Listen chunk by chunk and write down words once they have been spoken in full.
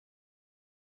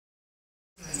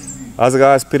How's it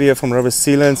guys, Peter here from Rubber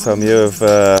Sealant. I'm here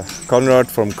with Conrad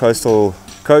from Coastal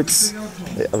Coats.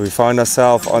 We find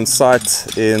ourselves on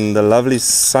site in the lovely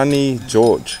sunny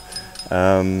George.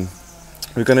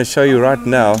 We're going to show you right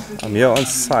now. I'm here on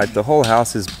site. The whole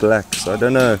house is black, so I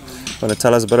don't know. Want to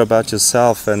tell us a bit about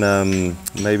yourself and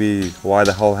maybe why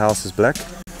the whole house is black?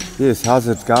 Yes, how's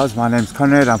it guys? My name's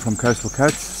Conrad, I'm from Coastal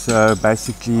Coats. So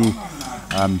basically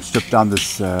stripped down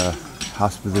this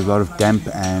house with a lot of damp,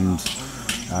 and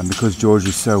because George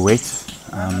is so wet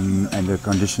and the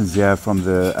conditions here from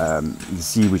the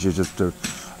sea, which is just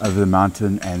over the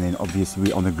mountain, and then obviously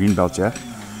we're on the green belt here,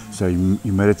 so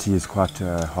humidity is quite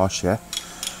harsh here.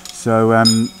 So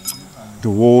the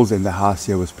walls and the house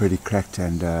here was pretty cracked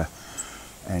and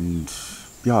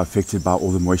yeah, affected by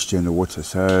all the moisture in the water.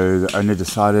 So the owner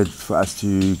decided for us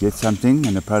to get something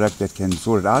and a product that can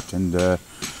sort it out, and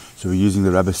so we're using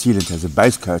the rubber sealant as a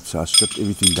base coat. So I stripped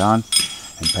everything down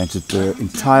and painted the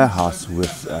entire house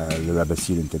with the rubber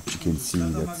sealant that you can see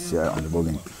that's on the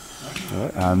building.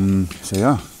 Right. So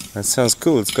yeah. That sounds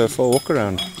cool. Let's go for a walk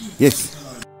around. Yes.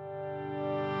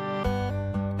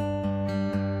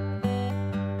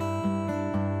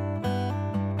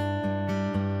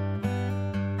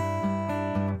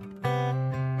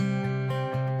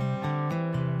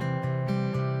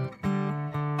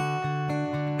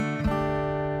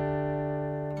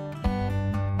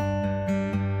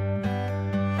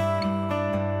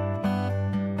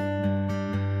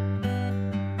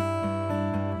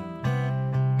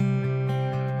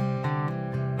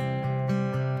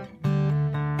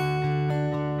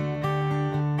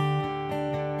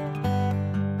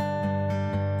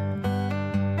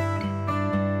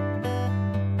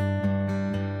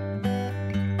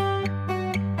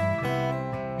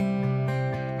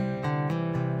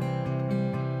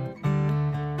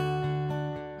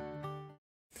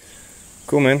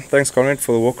 Cool man, thanks Conrad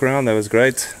for the walk around, that was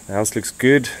great. The house looks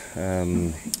good.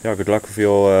 Yeah, good luck with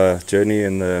your journey,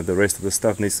 and the rest of the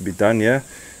stuff needs to be done, yeah.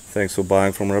 Thanks for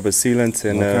buying from Rubber Sealant,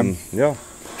 and yeah,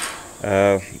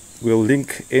 we'll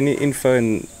link any info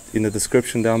in the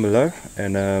description down below,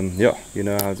 and yeah, you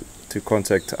know how to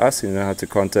contact us, you know how to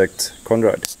contact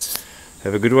Conrad.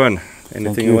 Have a good one.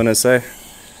 Anything you want to say?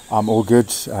 I'm all good.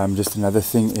 Just another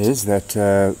thing is that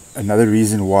another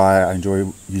reason why I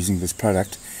enjoy using this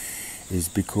product is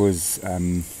because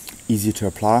easy to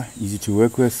apply, easy to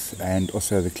work with, and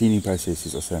also the cleaning process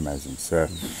is also amazing. So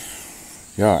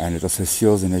yeah, and it also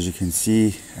seals, and as you can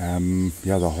see,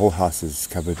 yeah, the whole house is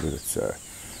covered with it. So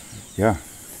yeah.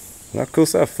 Well, cool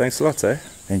stuff. Thanks a lot, eh?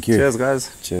 Thank you. Cheers guys.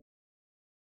 Cheers.